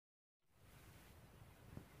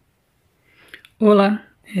Olá,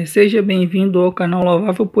 seja bem-vindo ao canal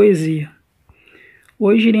Louvável Poesia.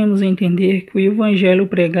 Hoje iremos entender que o evangelho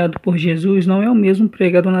pregado por Jesus não é o mesmo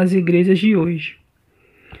pregado nas igrejas de hoje.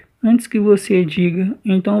 Antes que você diga,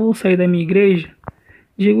 então eu vou sair da minha igreja,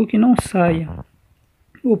 digo que não saia.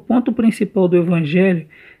 O ponto principal do evangelho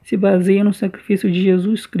se baseia no sacrifício de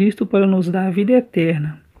Jesus Cristo para nos dar a vida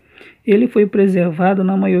eterna. Ele foi preservado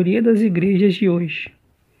na maioria das igrejas de hoje.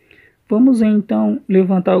 Vamos então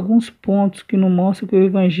levantar alguns pontos que nos mostram que o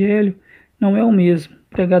evangelho não é o mesmo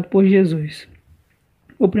pregado por Jesus.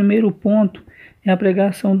 O primeiro ponto é a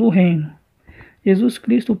pregação do reino. Jesus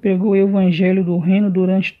Cristo pregou o evangelho do reino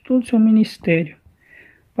durante todo o seu ministério.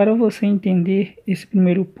 Para você entender esse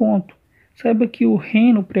primeiro ponto, saiba que o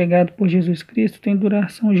reino pregado por Jesus Cristo tem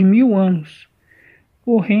duração de 1000 anos.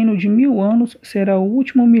 O reino de 1000 anos será o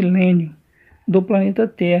último milênio do planeta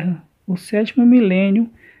Terra. O 7º milênio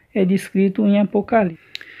é descrito em Apocalipse.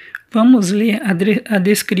 Vamos ler a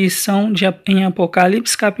descrição em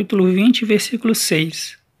Apocalipse capítulo 20, versículo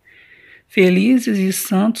 6. Felizes e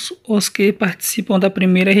santos os que participam da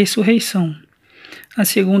primeira ressurreição. A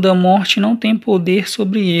segunda morte não tem poder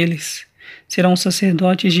sobre eles. Serão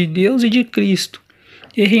sacerdotes de Deus e de Cristo,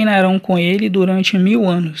 e reinarão com ele durante 1000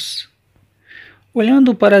 anos.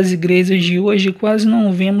 Olhando para as igrejas de hoje, quase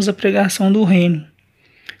não vemos a pregação do reino,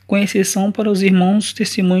 com exceção para os irmãos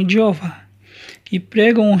testemunhos de Jeová, que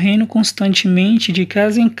pregam o reino constantemente de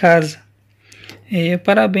casa em casa.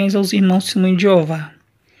 Parabéns aos irmãos testemunhos de Jeová.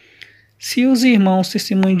 Se os irmãos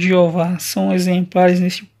testemunhos de Jeová são exemplares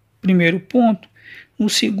nesse primeiro ponto, no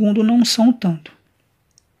segundo não são tanto.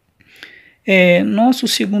 Nosso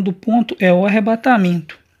segundo ponto é o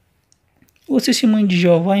arrebatamento. Os testemunhos de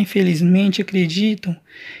Jeová, infelizmente, acreditam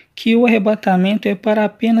que o arrebatamento é para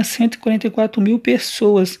apenas 144.000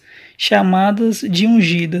 pessoas chamadas de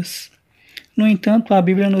ungidas. No entanto, a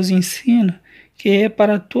Bíblia nos ensina que é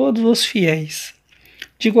para todos os fiéis.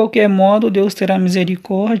 De qualquer modo, Deus terá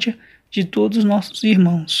misericórdia de todos os nossos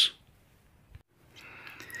irmãos.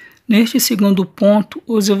 Neste segundo ponto,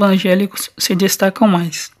 os evangélicos se destacam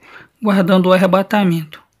mais, guardando o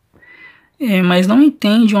arrebatamento. Mas não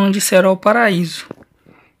entende onde será o paraíso.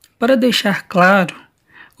 Para deixar claro,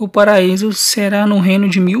 o paraíso será no reino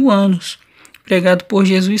de 1000 anos, pregado por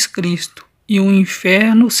Jesus Cristo, e o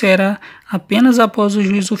inferno será apenas após o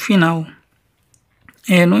juízo final.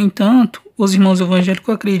 No entanto, os irmãos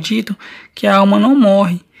evangélicos acreditam que a alma não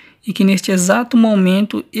morre e que neste exato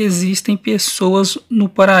momento existem pessoas no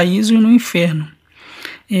paraíso e no inferno.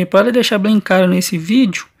 Para deixar bem claro nesse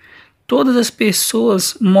vídeo, todas as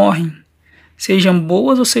pessoas morrem, sejam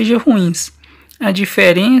boas ou sejam ruins. A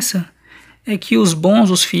diferença é que os bons,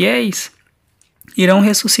 os fiéis, irão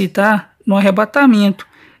ressuscitar no arrebatamento,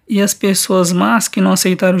 e as pessoas más que não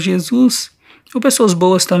aceitaram Jesus, ou pessoas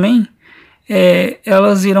boas também,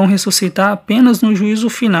 elas irão ressuscitar apenas no juízo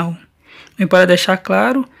final. E para deixar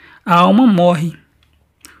claro, a alma morre.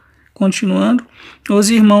 Continuando, os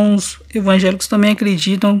irmãos evangélicos também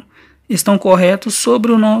estão corretos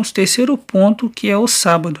sobre o nosso terceiro ponto, que é o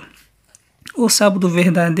sábado. O sábado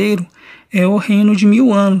verdadeiro é o reino de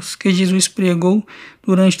 1000 anos que Jesus pregou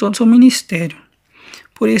durante todo o seu ministério.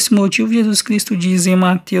 Por esse motivo, Jesus Cristo diz em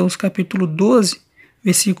Mateus capítulo 12,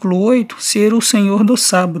 versículo 8, ser o Senhor do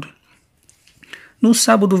sábado. No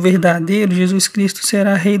sábado verdadeiro, Jesus Cristo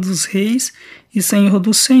será Rei dos Reis e Senhor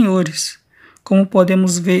dos Senhores, como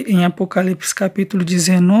podemos ver em Apocalipse capítulo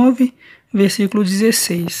 19, versículo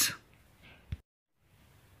 16.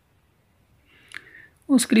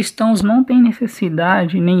 Os cristãos não têm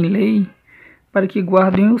necessidade nem lei para que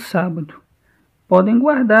guardem o sábado. Podem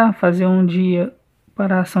guardar, fazer um dia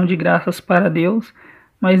para ação de graças para Deus,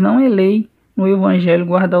 mas não é lei no Evangelho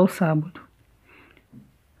guardar o sábado.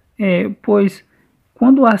 Pois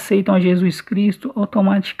quando aceitam a Jesus Cristo,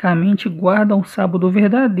 automaticamente guardam o sábado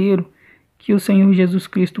verdadeiro que o Senhor Jesus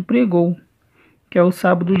Cristo pregou, que é o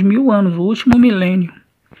sábado de 1000 anos, o último milênio.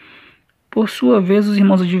 Por sua vez, os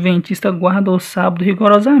irmãos adventistas guardam o sábado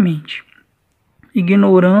rigorosamente,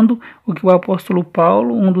 ignorando o que o apóstolo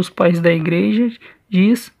Paulo, um dos pais da igreja,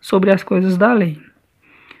 diz sobre as coisas da lei.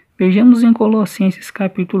 Vejamos em Colossenses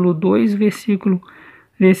capítulo 2, versículos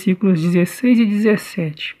 16 e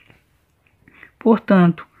 17.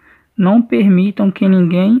 Portanto, não permitam que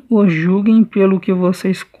ninguém os julgue pelo que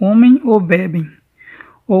vocês comem ou bebem,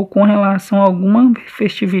 ou com relação a alguma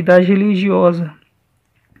festividade religiosa,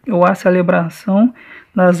 ou a celebração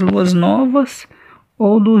das luas novas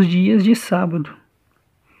ou dos dias de sábado.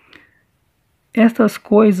 Estas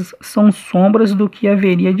coisas são sombras do que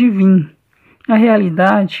haveria de vir. A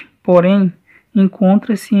realidade, porém,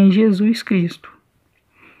 encontra-se em Jesus Cristo.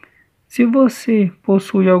 Se você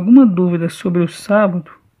possui alguma dúvida sobre o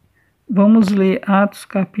sábado, vamos ler Atos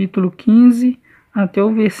capítulo 15 até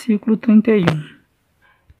o versículo 31.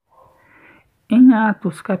 Em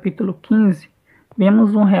Atos capítulo 15,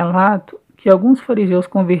 vemos um relato que alguns fariseus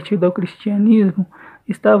convertidos ao cristianismo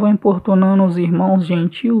estavam importunando os irmãos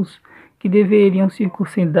gentios que deveriam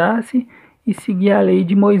circuncidar-se e seguir a lei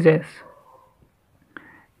de Moisés.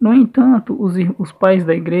 No entanto, os pais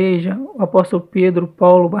da igreja, o apóstolo Pedro,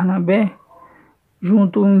 Paulo, Barnabé,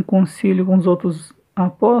 junto em concílio com os outros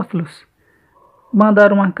apóstolos,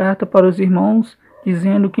 mandaram uma carta para os irmãos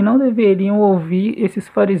dizendo que não deveriam ouvir esses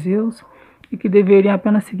fariseus e que deveriam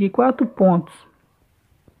apenas seguir 4 pontos.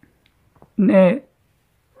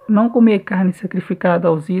 Não comer carne sacrificada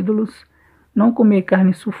aos ídolos, não comer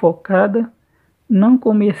carne sufocada, não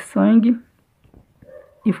comer sangue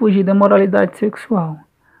e fugir da moralidade sexual.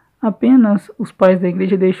 Apenas os pais da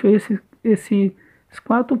igreja deixaram esses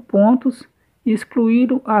 4 pontos e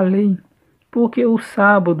excluíram a lei, porque o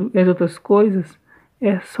sábado e as outras coisas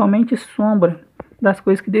é somente sombra das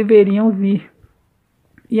coisas que deveriam vir.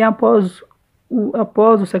 E após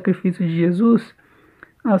o sacrifício de Jesus,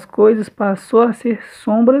 as coisas passou a ser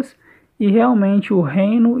sombras e realmente o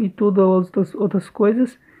reino e todas as outras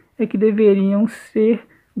coisas é que deveriam ser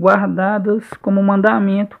guardadas como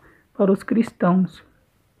mandamento para os cristãos.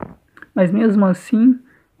 Mas mesmo assim,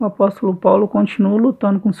 o apóstolo Paulo continua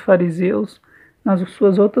lutando com os fariseus nas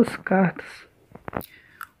suas outras cartas.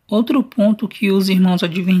 Outro ponto que os irmãos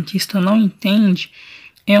adventistas não entendem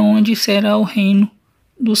é onde será o reino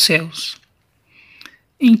dos céus.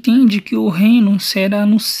 Entende que o reino será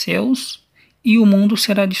nos céus e o mundo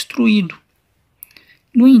será destruído.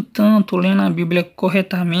 No entanto, lendo a Bíblia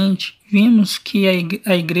corretamente, vemos que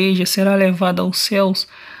a igreja será levada aos céus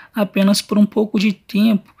apenas por um pouco de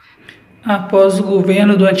tempo após o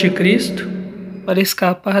governo do anticristo para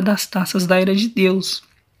escapar das taças da ira de Deus.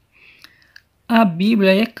 A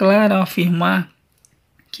Bíblia é clara ao afirmar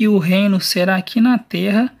que o reino será aqui na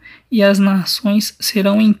terra e as nações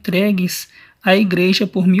serão entregues à igreja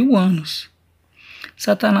por 1000 anos.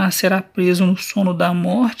 Satanás será preso no sono da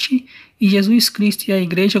morte e Jesus Cristo e a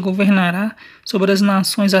igreja governará sobre as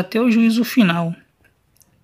nações até o juízo final.